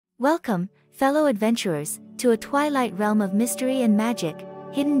Welcome, fellow adventurers, to a twilight realm of mystery and magic,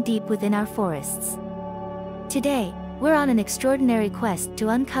 hidden deep within our forests. Today, we're on an extraordinary quest to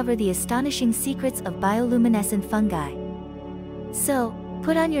uncover the astonishing secrets of bioluminescent fungi. So,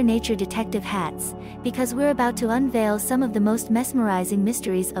 put on your nature detective hats, because we're about to unveil some of the most mesmerizing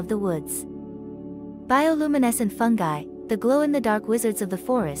mysteries of the woods. Bioluminescent fungi, the glow-in-the-dark wizards of the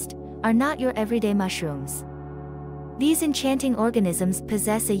forest, are not your everyday mushrooms. These enchanting organisms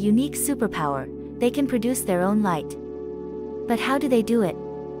possess a unique superpower: they can produce their own light. But how do they do it?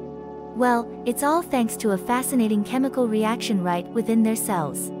 Well, it's all thanks to a fascinating chemical reaction right within their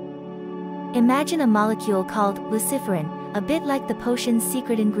cells. Imagine a molecule called luciferin, a bit like the potion's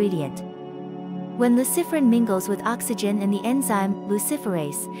secret ingredient. When luciferin mingles with oxygen and the enzyme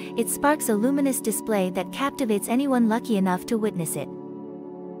luciferase, it sparks a luminous display that captivates anyone lucky enough to witness it.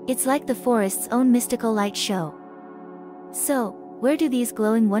 It's like the forest's own mystical light show. So, where do these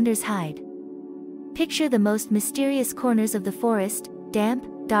glowing wonders hide? Picture the most mysterious corners of the forest, damp,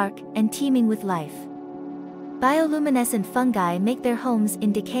 dark, and teeming with life. Bioluminescent fungi make their homes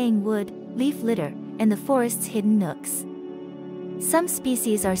in decaying wood, leaf litter, and the forest's hidden nooks. Some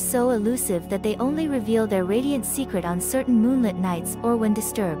species are so elusive that they only reveal their radiant secret on certain moonlit nights or when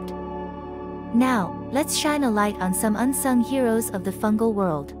disturbed. Now, let's shine a light on some unsung heroes of the fungal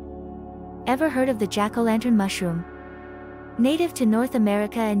world. Ever heard of the jack-o'-lantern mushroom? Native to North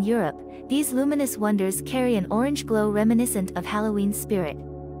America and Europe, these luminous wonders carry an orange glow reminiscent of Halloween's spirit.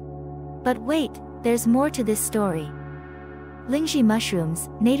 But wait, there's more to this story. Lingzhi mushrooms,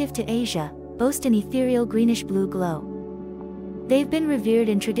 native to Asia, boast an ethereal greenish-blue glow. They've been revered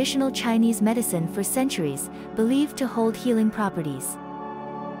in traditional Chinese medicine for centuries, believed to hold healing properties.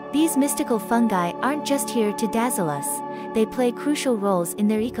 These mystical fungi aren't just here to dazzle us, they play crucial roles in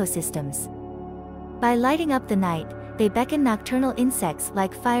their ecosystems. By lighting up the night, they beckon nocturnal insects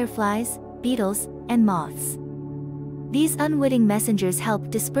like fireflies, beetles, and moths. These unwitting messengers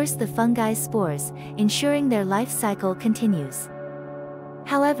help disperse the fungi's spores, ensuring their life cycle continues.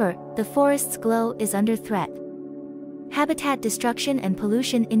 However, the forest's glow is under threat. Habitat destruction and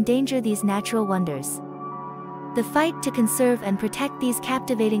pollution endanger these natural wonders. The fight to conserve and protect these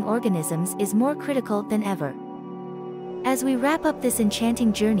captivating organisms is more critical than ever. As we wrap up this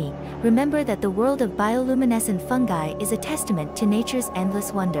enchanting journey, remember that the world of bioluminescent fungi is a testament to nature's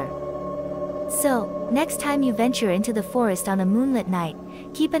endless wonder. So, next time you venture into the forest on a moonlit night,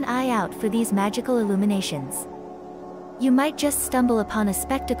 keep an eye out for these magical illuminations. You might just stumble upon a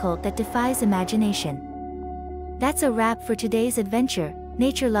spectacle that defies imagination. That's a wrap for today's adventure,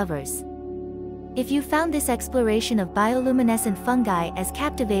 nature lovers. If you found this exploration of bioluminescent fungi as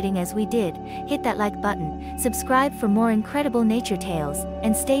captivating as we did, hit that like button, subscribe for more incredible nature tales,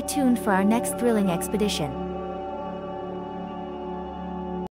 and stay tuned for our next thrilling expedition.